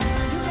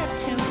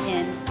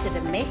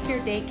the Make Your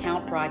Day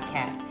Count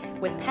broadcast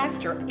with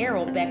Pastor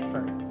Errol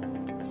Beckford,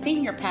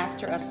 Senior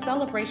Pastor of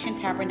Celebration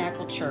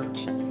Tabernacle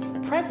Church,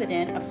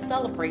 President of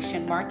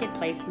Celebration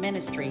Marketplace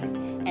Ministries,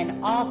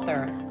 and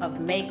author of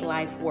Make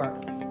Life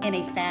Work in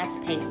a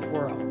Fast-Paced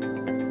World.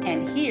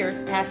 And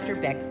here's Pastor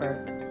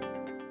Beckford.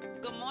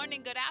 Good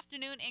morning, good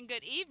afternoon, and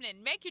good evening.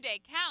 Make your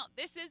day count.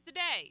 This is the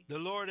day the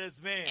Lord has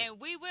made. And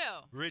we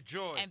will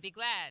rejoice and be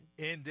glad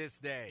in this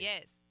day.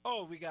 Yes.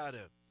 Oh,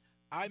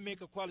 I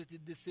make a quality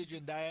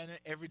decision, Diana,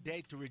 every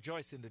day to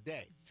rejoice in the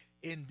day.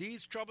 In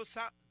these troublous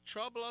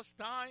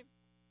time,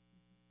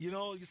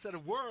 you said the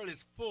world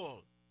is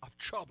full of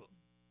trouble.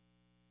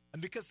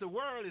 And because the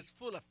world is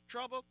full of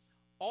trouble,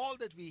 all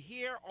that we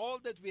hear, all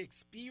that we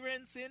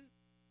experience in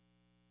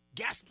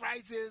gas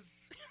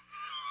prices.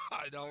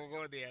 I don't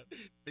go there.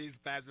 Please,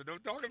 Pastor,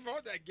 don't talk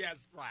about that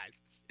gas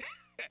price.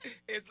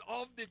 It's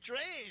off the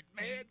train,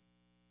 man.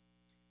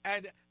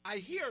 And I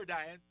hear,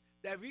 Diane,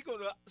 that we're going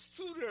to,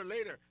 sooner or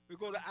later, we're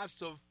going to have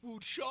some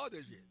food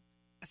shortages.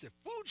 I said,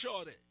 food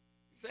shortage?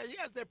 He said,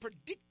 yes, they're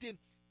predicting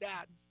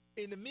that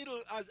in the middle,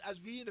 as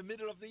we in the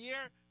middle of the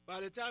year, by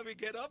the time we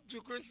get up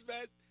to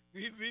Christmas,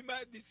 we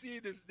might be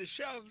seeing the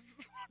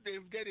shelves,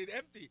 they're getting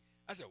empty.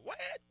 I said, what?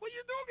 What are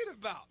you talking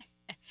about?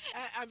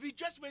 and we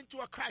just went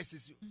through a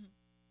crisis.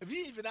 Mm-hmm.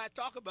 We even not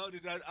talk about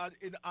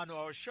it on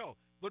our show,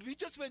 but we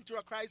just went through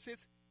a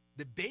crisis,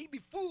 the baby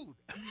food,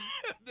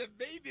 the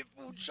baby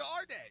food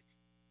shortage.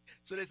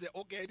 So they say,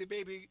 okay, the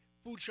baby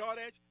food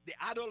shortage, the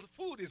adult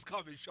food is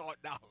coming short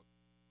now.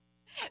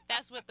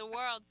 That's what the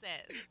world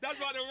says. That's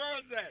what the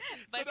world says.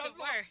 But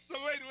so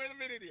wait a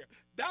minute here.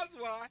 That's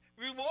why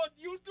we want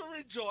you to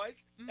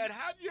rejoice and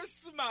have your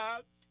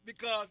smile,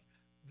 because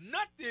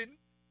nothing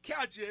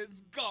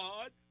catches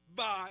God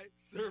by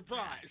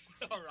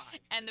surprise. All right.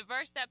 And the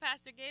verse that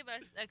Pastor gave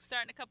us,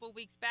 starting a couple of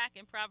weeks back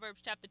in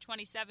Proverbs chapter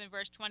 27,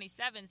 verse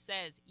 27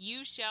 says,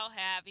 you shall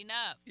have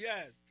enough.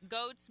 Yes.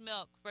 Goat's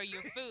milk for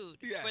your food,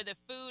 yes. for the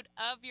food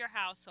of your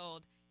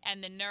household,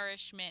 and the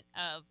nourishment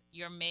of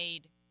your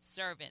maid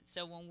servant.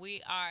 So when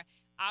we are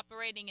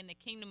operating in the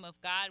kingdom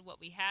of God, what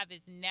we have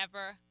is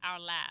never our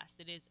last.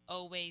 It is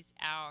always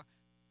our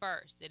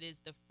first. It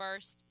is the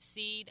first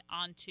seed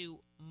onto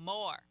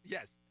more.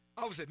 Yes.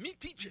 I was me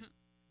teaching. Mm-hmm.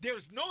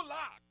 There's no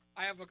lack.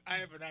 I have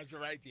an answer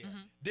right here. Mm-hmm.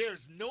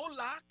 There's no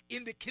lack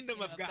in the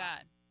kingdom of God.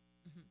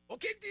 Mm-hmm.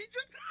 Okay, teacher?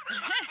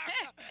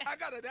 I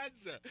got an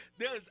answer.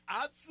 There's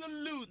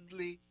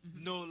absolutely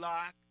no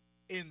lack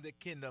in the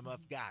kingdom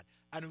of God.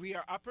 And we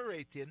are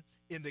operating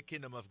in the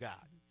kingdom of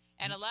God.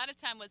 And a lot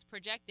of time what's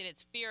projected,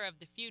 it's fear of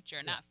the future,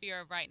 not fear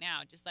of right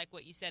now. Just like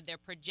what you said, they're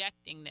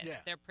projecting this. Yeah.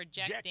 They're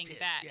projecting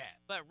that. Yeah.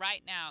 But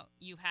right now,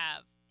 you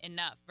have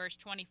enough. Verse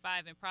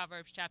 25 in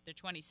Proverbs chapter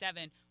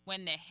 27,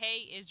 when the hay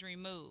is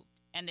removed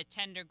and the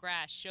tender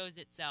grass shows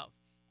itself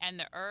and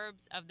the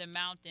herbs of the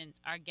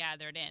mountains are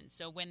gathered in.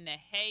 So when the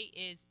hay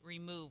is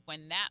removed,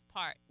 when that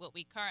part, what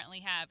we currently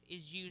have,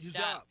 is used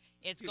up,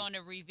 it's going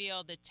to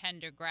reveal the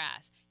tender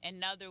grass.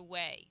 Another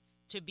way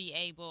to be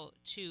able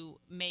to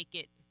make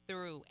it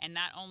through, and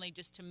not only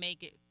just to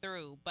make it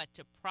through, but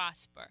to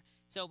prosper.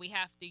 So we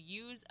have to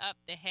use up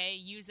the hay,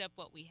 use up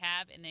what we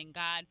have, and then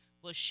God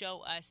will show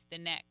us the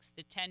next,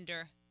 the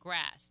tender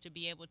grass, to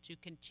be able to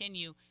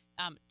continue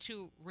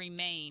to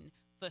remain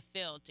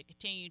fulfilled, to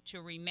continue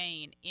to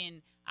remain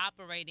in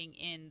operating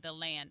in the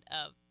land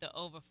of the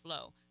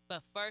overflow.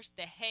 But first,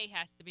 the hay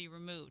has to be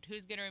removed.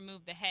 Who's going to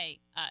remove the hay?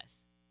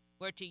 Us.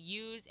 We're to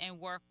use and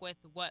work with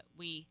what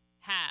we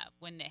have.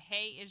 When the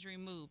hay is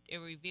removed, it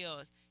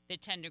reveals the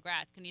tender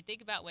grass. Can you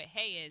think about what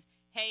hay is?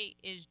 Hay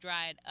is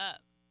dried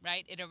up,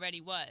 right? It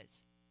already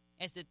was.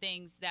 It's the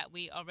things that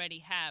we already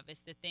have. It's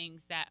the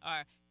things that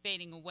are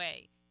fading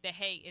away. The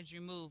hay is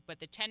removed,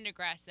 but the tender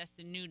grass, that's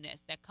the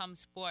newness that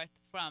comes forth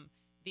from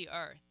the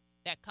earth,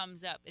 that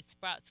comes up. It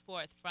sprouts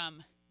forth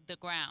from the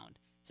ground.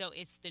 So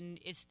it's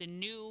the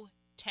new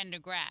tender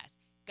grass.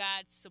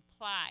 God's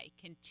supply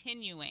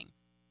continuing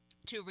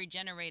to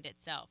regenerate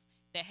itself.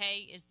 The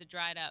hay is the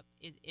dried up.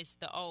 It's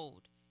the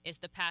old. It's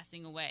the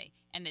passing away.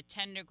 And the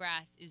tender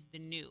grass is the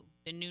new,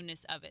 the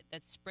newness of it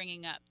that's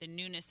springing up, the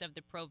newness of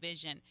the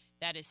provision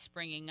that is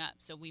springing up.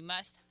 So we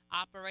must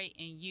operate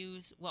and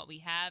use what we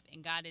have,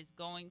 and God is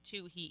going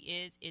to.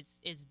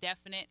 It's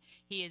definite.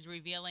 He is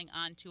revealing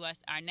unto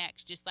us our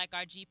next, just like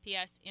our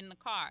GPS in the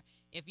car.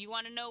 If you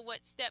want to know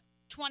what step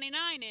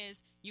 29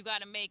 is, you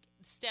got to make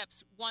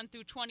steps 1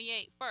 through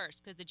 28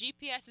 first, because the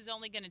GPS is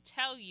only going to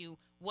tell you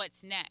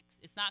what's next.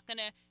 It's not going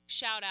to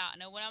shout out. I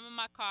know when I'm in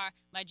my car,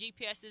 my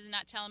GPS is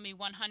not telling me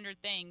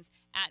 100 things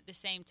at the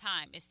same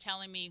time. It's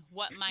telling me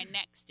what my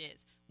next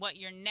is, what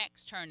your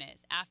next turn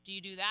is. After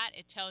you do that,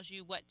 it tells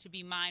you what to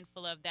be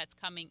mindful of that's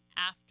coming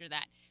after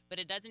that. But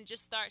it doesn't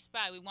just start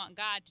by. We want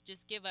God to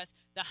just give us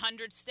the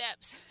 100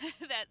 steps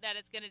that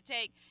it's going to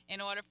take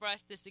in order for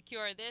us to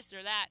secure this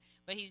or that.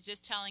 But he's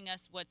just telling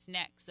us what's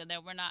next so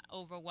that we're not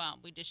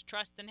overwhelmed. We just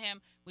trust in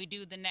him. We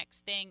do the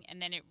next thing,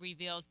 and then it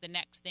reveals the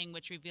next thing,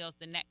 which reveals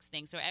the next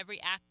thing. So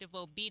every act of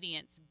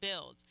obedience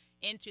builds.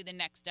 into the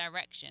next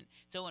direction.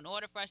 So in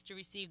order for us to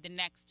receive the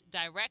next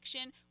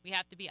direction, we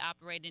have to be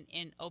operating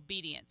in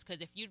obedience.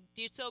 Because if you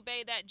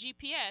disobey that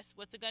GPS,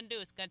 what's it going to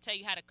do? It's going to tell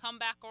you how to come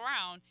back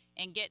around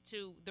and get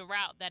to the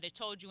route that it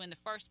told you in the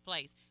first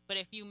place. But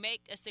if you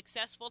make a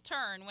successful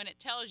turn when it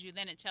tells you,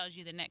 then it tells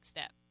you the next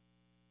step.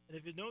 And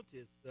if you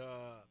notice,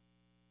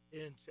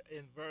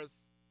 in verse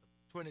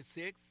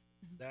 26,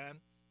 Dan,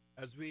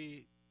 as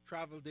we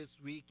travel this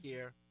week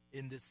here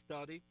in this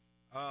study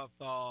of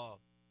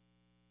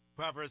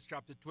Proverbs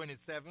chapter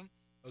 27,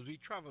 as we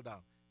travel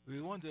down,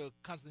 we want to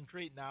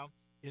concentrate now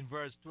in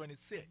verse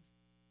 26.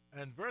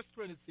 And verse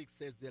 26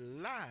 says, the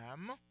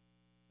lamb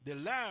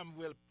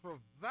will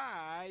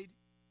provide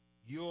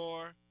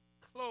your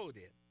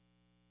clothing,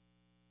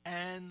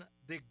 and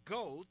the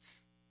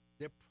goats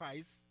the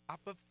price of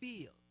a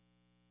field.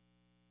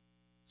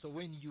 So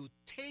when you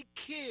take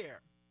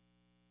care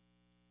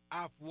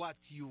of what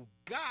you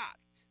got,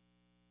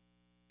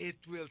 it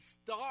will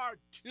start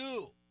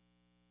to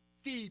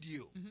feed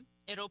you.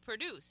 It'll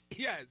produce.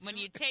 Yes. When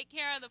you take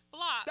care of the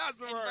flocks That's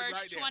the in word verse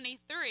right there.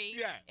 23,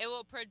 Yeah. it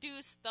will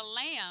produce the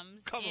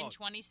lambs Come in on.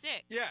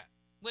 26, Yeah.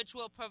 which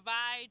will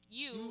provide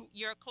you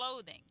your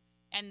clothing,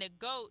 and the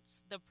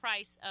goats the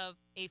price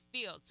of a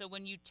field. So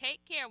when you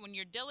take care, when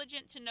you're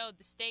diligent to know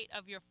the state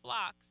of your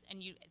flocks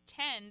and you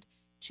attend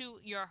to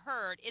your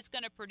herd, it's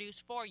going to produce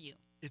for you.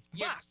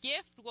 Your must.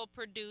 gift will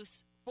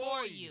produce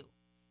for you.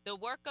 The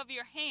work of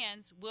your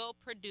hands will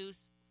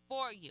produce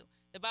for you.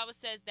 The Bible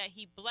says that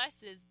he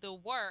blesses the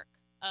work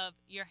of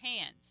your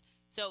hands.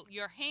 So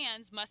your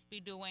hands must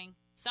be doing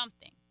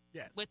something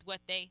Yes. with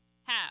what they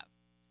have.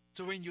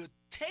 So when you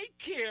take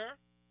care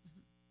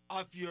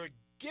of your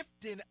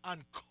gifting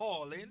and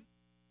calling,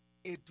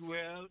 it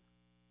will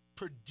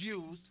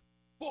produce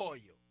for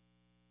you.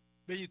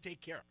 When you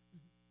take care,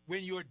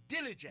 when you're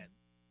diligent,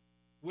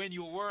 when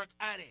you work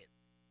at it.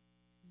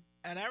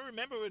 And I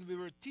remember when we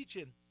were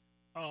teaching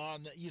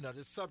on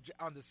the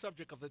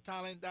subject of the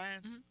talent,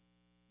 Diane,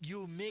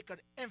 you make an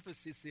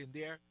emphasis in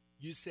there.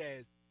 You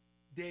says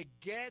they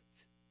get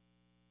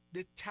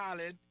the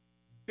talent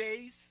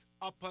based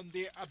upon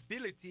their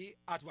ability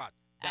at what?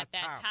 At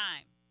that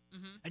time.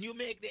 And you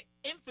make the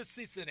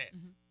emphasis in it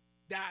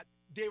that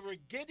they were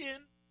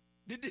getting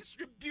the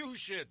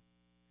distribution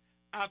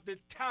of the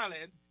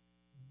talent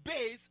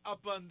based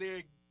upon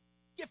their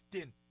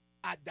gifting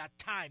at that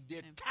time,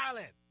 their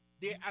talent,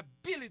 their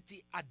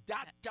ability at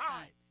that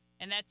time.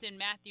 And that's in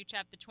Matthew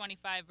chapter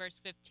 25, verse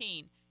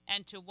 15.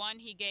 And to one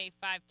he gave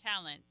 5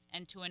 talents,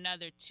 and to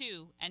another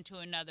 2, and to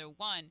another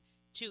 1,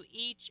 to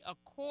each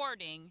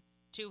according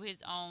to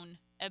his own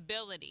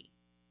ability.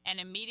 And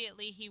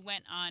immediately he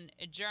went on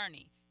a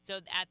journey. So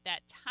at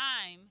that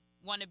time,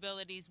 one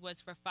ability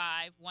was for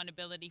 5, one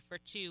ability for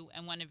 2,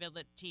 and one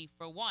ability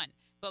for 1.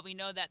 But we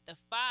know that the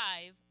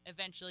 5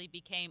 eventually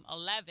became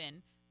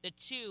 11, the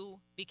 2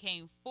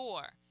 became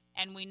 4.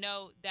 And we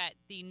know that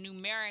the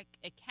numeric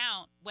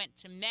account went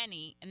to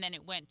many, and then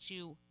it went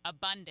to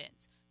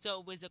abundance. So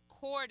it was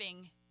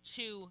according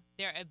to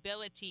their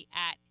ability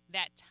at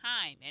that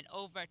time. And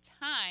over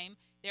time,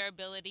 their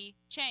ability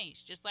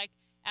changed, just like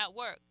at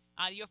work.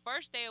 Your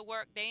first day of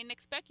work, they didn't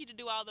expect you to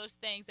do all those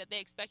things that they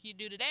expect you to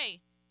do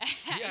today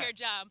at your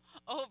job.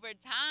 Over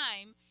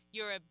time,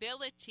 your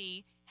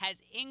ability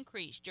has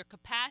increased. Your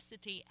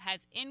capacity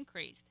has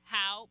increased.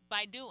 How?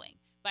 By doing.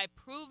 By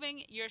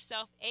proving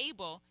yourself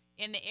able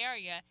in the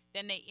area,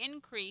 then they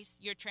increase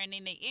your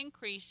training, they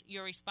increase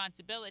your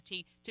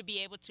responsibility to be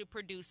able to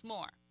produce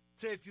more.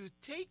 So if you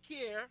take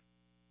care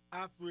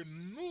of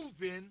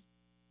removing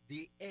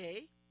the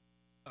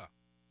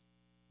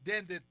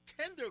then the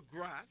tender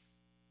grass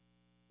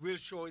will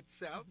show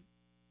itself,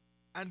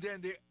 and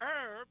then the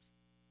herbs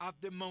of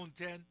the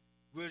mountain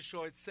will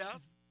show itself,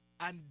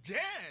 and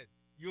then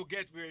you'll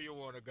get where you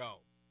want to go.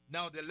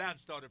 Now the lamb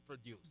started to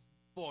produce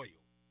for you.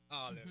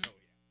 Hallelujah.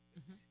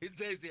 It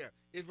says here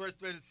in verse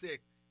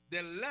 26,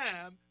 the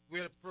lamb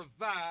will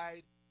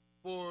provide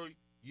for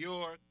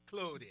your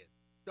clothing.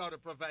 Start to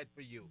provide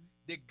for you.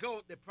 The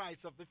goat, the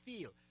price of the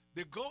field.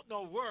 The goat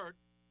no word,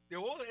 the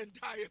whole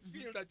entire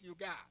field that you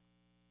got.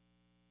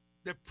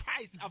 The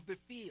price of the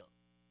field.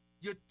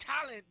 Your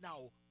talent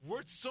now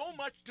worth so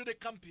much to the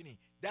company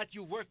that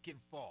you're working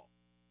for.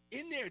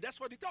 In there, that's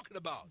what he's talking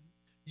about.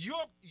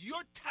 Your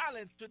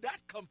talent to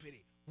that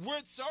company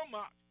worth so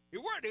much. It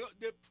worth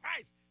the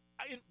price.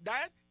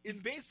 In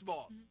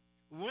baseball,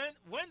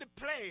 when the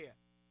player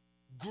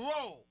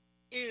grow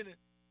in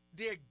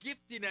their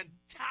gifting and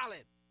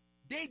talent,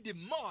 they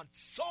demand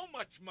so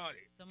much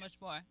money. So much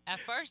more. At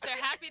first, they're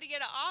happy to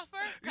get an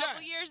offer. A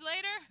couple years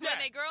later, when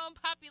they grow in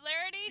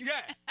popularity,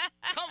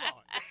 Come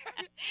on.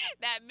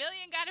 that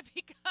million got to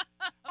become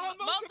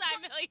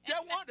multi-million. They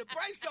want the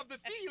price of the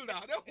field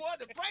now. They want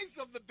the price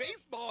of the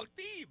baseball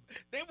team.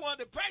 They want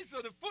the price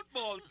of the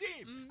football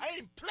team. I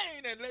ain't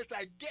playing unless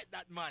I get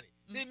that money.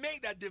 They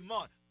make that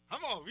demand.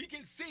 Come on, we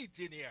can see it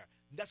in here.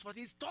 That's what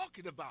he's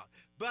talking about.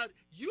 But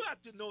you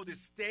have to know the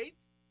state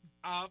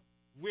of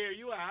where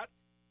you at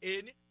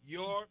in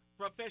your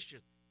profession,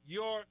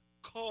 your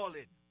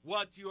calling,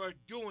 what you are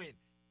doing.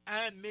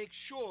 and make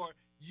sure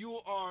you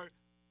are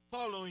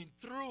following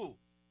through.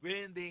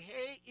 When the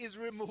hay is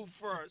removed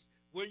first,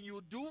 when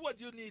you do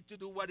what you need to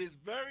do, what is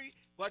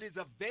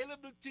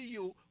available to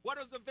you, what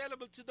was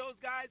available to those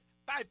guys?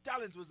 5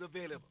 talents was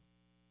available.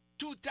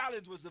 2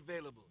 talents was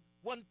available.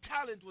 1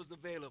 talent was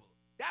available.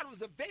 That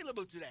was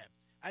available to them.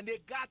 And they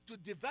got to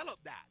develop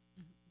that.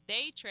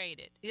 They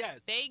traded. Yes.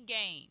 They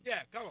gained.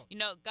 Yeah, come on. You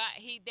know,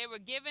 they were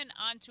given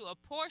onto a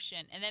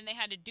portion, and then they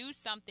had to do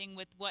something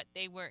with what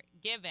they were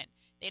given.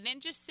 They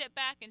didn't just sit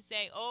back and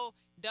say, oh,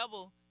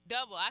 double.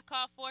 I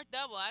call forth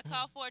double. I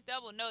call forth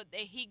double. No,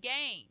 he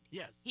gained.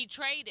 Yes. He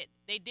traded.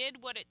 They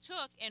did what it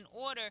took in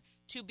order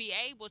to be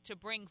able to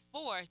bring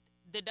forth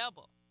the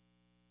double.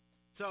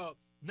 So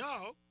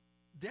now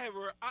they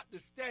were at the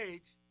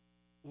stage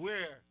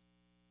where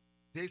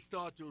they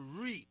start to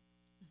reap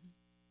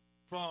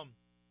from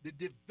the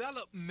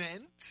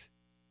development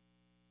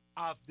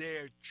of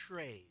their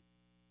trade,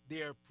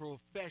 their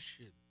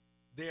profession,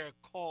 their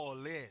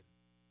calling,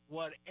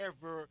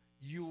 whatever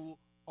you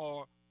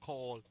are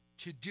called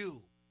to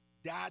do.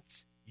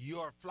 That's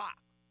your flock.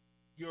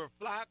 Your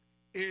flock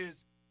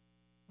is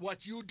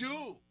what you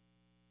do,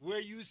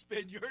 where you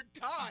spend your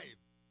time.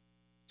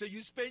 So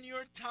you spend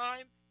your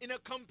time in a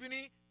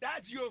company,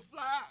 that's your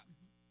flock.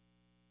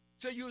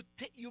 So you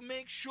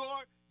make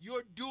sure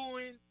you're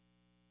doing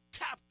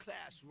top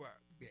class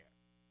work there.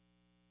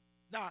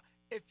 Now,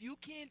 if you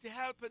can't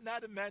help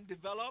another man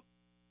develop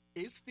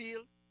his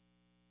field,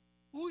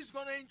 who is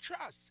going to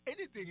entrust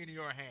anything in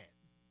your hand?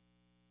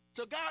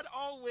 So God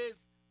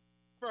always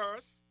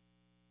first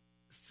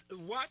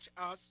watch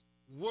us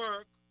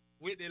work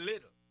with the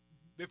little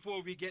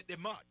before we get the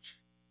much.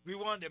 We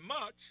want the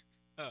much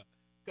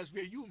because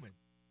we're human.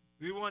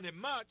 We want the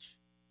much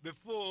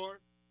before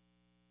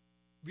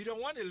we don't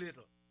want the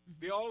little.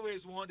 We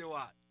always want the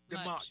what? The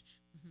much.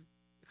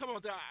 Come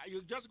on,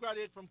 you just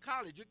graduated from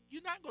college.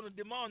 You're not going to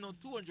demand on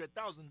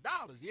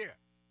 $200,000 here.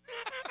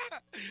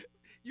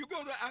 You're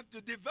going to have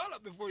to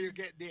develop before you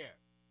get there.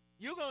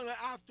 You're going to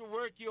have to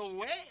work your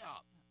way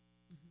up.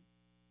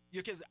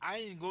 Because I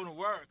ain't going to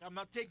work. I'm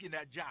not taking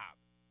that job.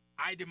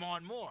 I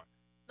demand more.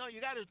 No,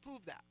 you got to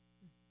prove that.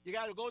 You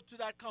got to go to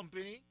that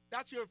company.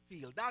 That's your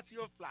field. That's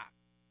your flock.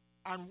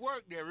 And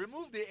work there.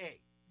 Remove the A.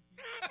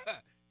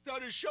 So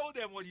to show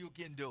them what you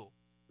can do.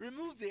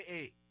 Remove the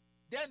A.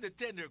 Then the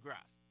tender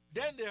grass.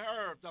 Then the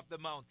herbs of the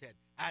mountain.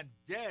 And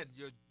then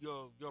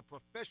your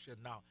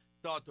profession now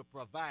start to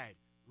provide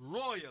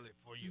royally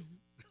for you.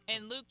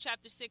 In Luke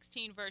chapter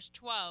 16, verse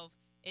 12,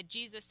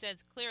 Jesus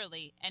says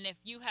clearly, and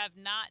if you have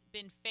not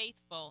been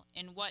faithful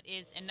in what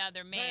is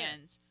another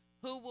man's,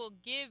 who will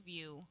give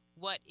you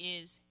what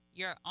is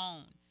your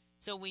own?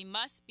 So we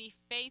must be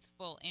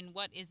faithful in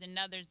what is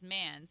another's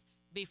man's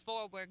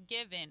before we're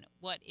given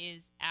what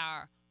is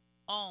our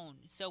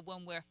own. So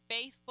when we're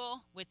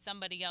faithful with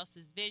somebody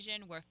else's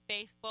vision, we're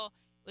faithful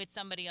with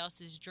somebody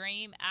else's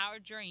dream. Our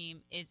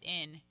dream is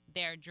in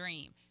their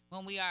dream.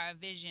 When we are a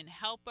vision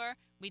helper,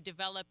 we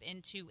develop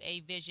into a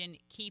vision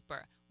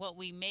keeper. What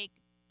we make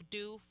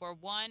do for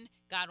one,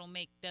 God will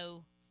make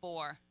do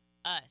for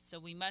us. So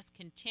we must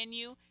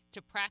continue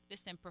to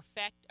practice and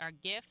perfect our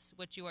gifts.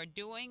 What you are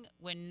doing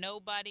when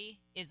nobody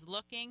is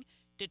looking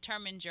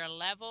determines your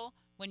level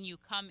when you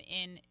come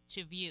in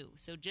to view.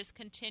 So just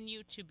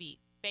continue to be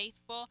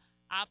faithful,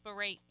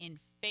 operate in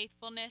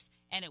faithfulness,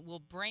 and it will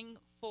bring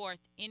forth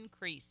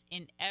increase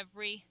in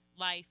every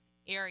life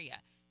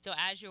area. So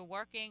as you're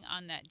working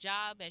on that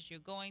job, as you're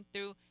going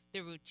through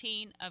the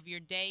routine of your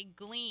day,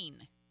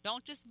 glean.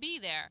 Don't just be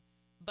there,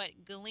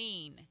 but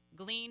glean.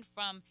 Glean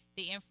from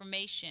the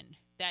information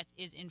that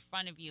is in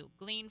front of you.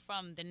 Glean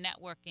from the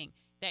networking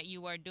that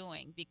you are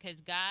doing,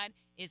 because God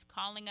is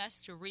calling us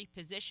to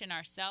reposition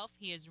ourselves.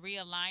 He is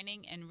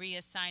realigning and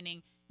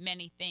reassigning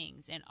many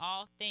things, and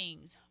all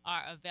things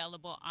are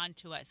available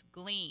unto us.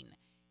 Glean.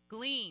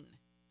 Glean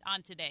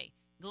on today.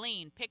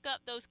 Glean. Pick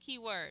up those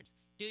keywords.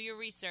 Do your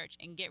research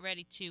and get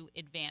ready to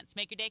advance.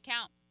 Make your day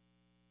count.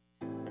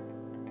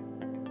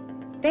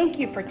 Thank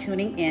you for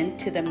tuning in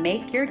to the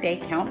Make Your Day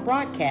Count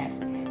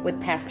broadcast with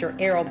Pastor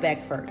Errol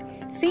Beckford,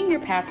 Senior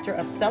Pastor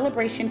of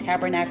Celebration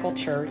Tabernacle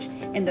Church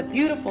in the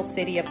beautiful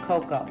city of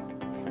Cocoa.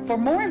 For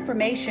more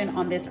information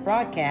on this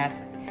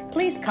broadcast,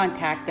 please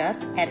contact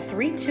us at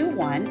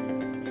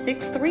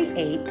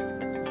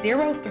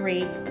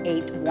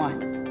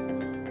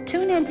 321-638-0381.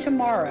 Tune in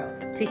tomorrow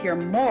to hear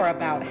more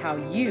about how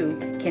you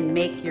can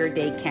make your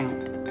day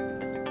count.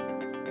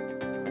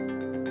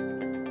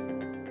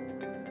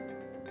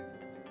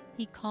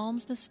 He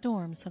calms the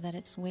storm so that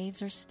its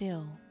waves are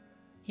still.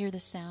 Hear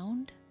the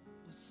sound?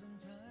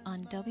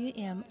 On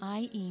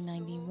WMIE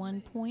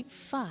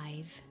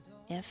 91.5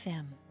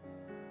 FM.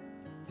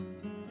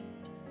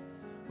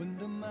 When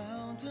the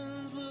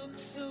mountains look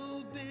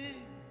so big,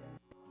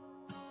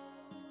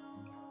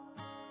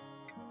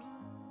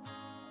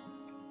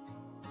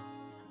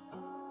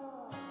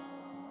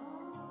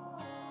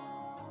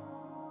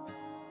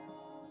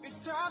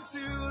 it's time to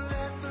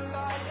let the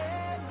light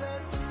in,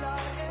 let the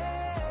light in.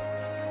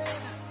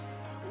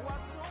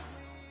 What's so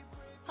we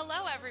bring? Hello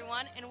Hello,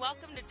 everyone, and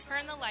welcome to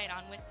Turn the Light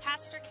On with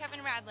Pastor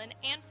Kevin Radlin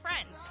and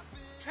friends.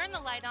 Turn the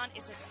Light On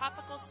is a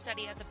topical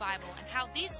study of the Bible and how these